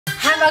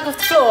handbag off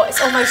the floor.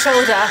 It's on my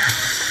shoulder.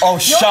 Oh, You're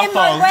shuffle. in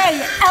my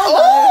way, elbow.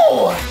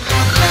 Oh!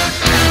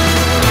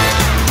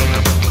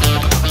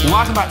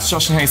 Welcome back to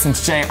Joshington Hosts, and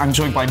today I'm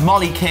joined by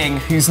Mollie King,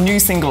 whose new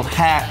single,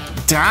 Hair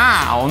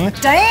Down.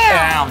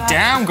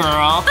 Down,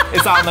 girl,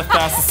 is out on the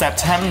 1st of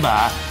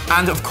September.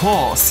 And of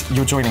course,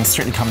 you're joining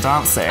Strictly Come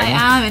Dancing. I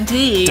am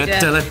indeed. We're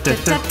going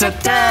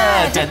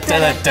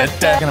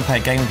to play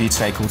a game with you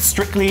today called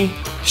Strictly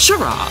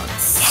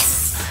Charades. Yes.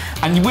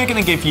 And we're going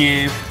to give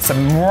you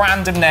some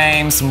random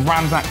names, some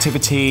random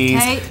activities,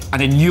 okay.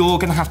 And then you're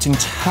going to have to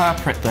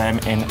interpret them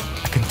in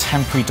a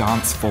contemporary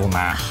dance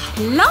format.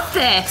 Love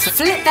this.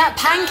 Flip that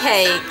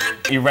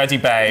pancake. You ready,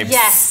 babes?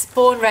 Yes,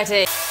 born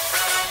ready.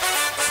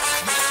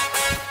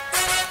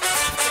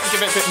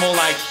 Give it a bit more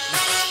like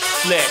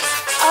flip.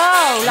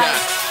 Oh,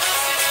 like...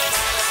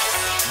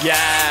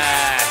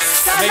 Yeah.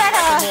 Yes. Make it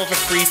like more of a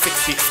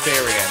 360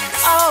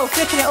 experience. Oh,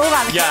 flipping it all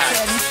around the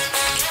kitchen.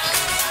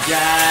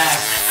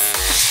 Yes.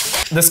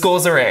 The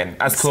scores are in,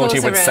 as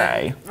Claudia would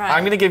say. Right.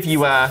 I'm going to give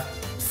you a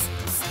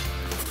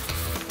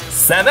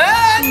 7.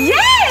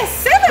 Yes,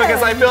 7.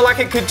 Because I feel like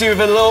it could do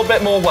with a little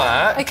bit more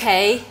work.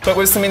 Okay. But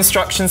with some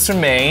instructions from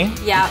me.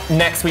 Yeah.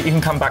 Next week you can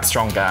come back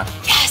stronger.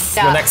 Yes.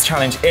 Your next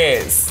challenge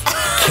is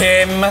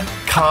Kim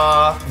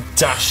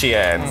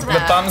Kardashian.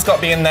 The bum's got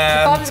to be in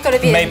there. The bum's got to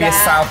be in there. Maybe a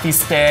selfie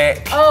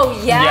stick.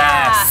 Oh, yeah.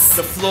 Yes.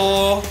 The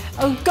floor.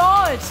 Oh,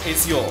 God.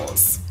 Is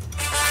yours.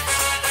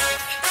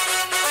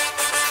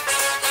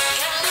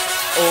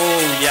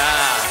 Oh, yeah. I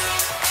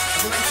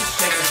think I should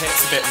shake the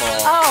hips a bit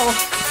more. Oh.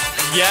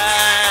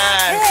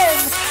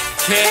 Yes.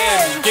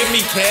 Kim. Give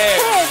me Kim.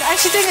 And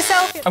she's doing a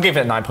selfie. I'll give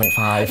it a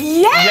 9.5.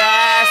 Yes.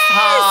 Yes,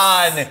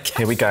 hon.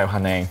 Here we go,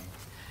 honey.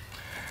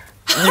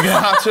 You're going to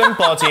have to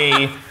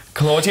embody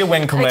Claudia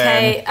Winkleman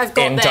okay, I've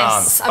got in this.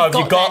 dance. I've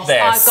got this.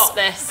 I've got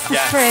this.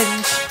 Yes.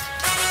 Fringe.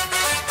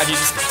 And you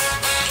just...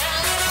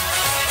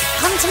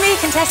 Come to me,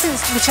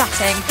 contestants. We're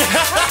chatting. Come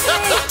to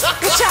me.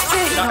 We're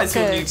chatting. That is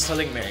your new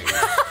pulling me.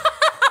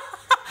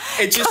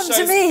 It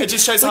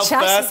just shows how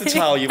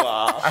versatile you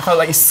are. I felt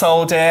like you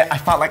sold it. I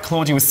felt like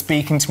Claudia was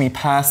speaking to me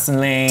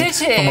personally. Did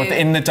you? From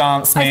within the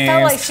dance moves. I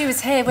felt like she was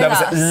here with us.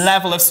 There was a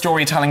level of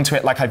storytelling to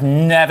it like I've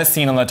never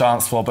seen on the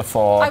dance floor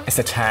before. It's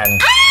a 10.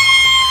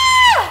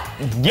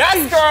 Ah!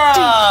 Yes,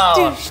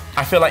 girl!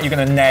 I feel like you're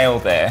going to nail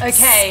this.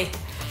 Okay.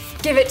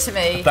 Give it to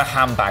me. The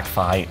handbag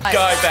fight.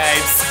 Go,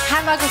 babes.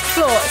 Handbag off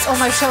the floor. It's on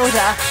my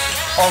shoulder.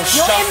 Oh,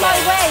 You're in my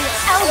way,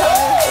 elbow.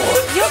 Oh.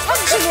 You're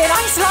punching me and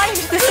I'm sliding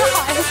to the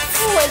side.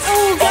 Oh, it's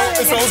all going.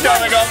 It's all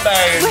going on,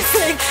 babe.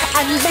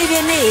 And maybe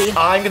a knee.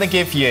 I'm going to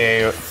give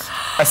you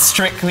a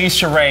Strictly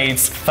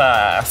Charades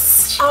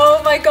first. Oh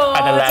my God.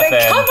 At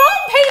 11. Come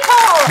on,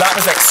 people. That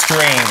was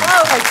extreme.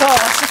 Oh my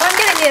gosh. If I'm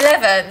getting the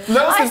 11.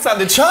 No one's going to stand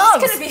a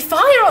chance. It's going to be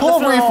fire on the floor.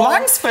 Poor Ruth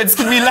Langsford's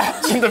going to be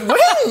left in the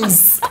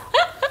wings.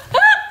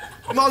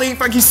 Mollie,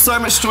 thank you so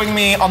much for joining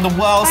me on the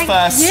world's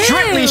first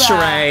Strictly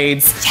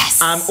Charades.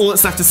 Yes. All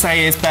that's left to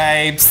say is,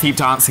 babes, keep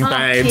dancing,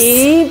 babes.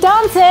 Keep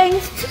dancing.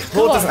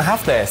 Who doesn't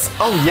have this?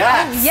 Oh,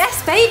 yes.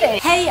 Yes, baby.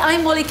 Hey,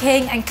 I'm Mollie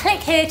King, and click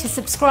here to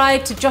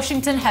subscribe to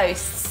Joshington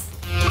Hosts.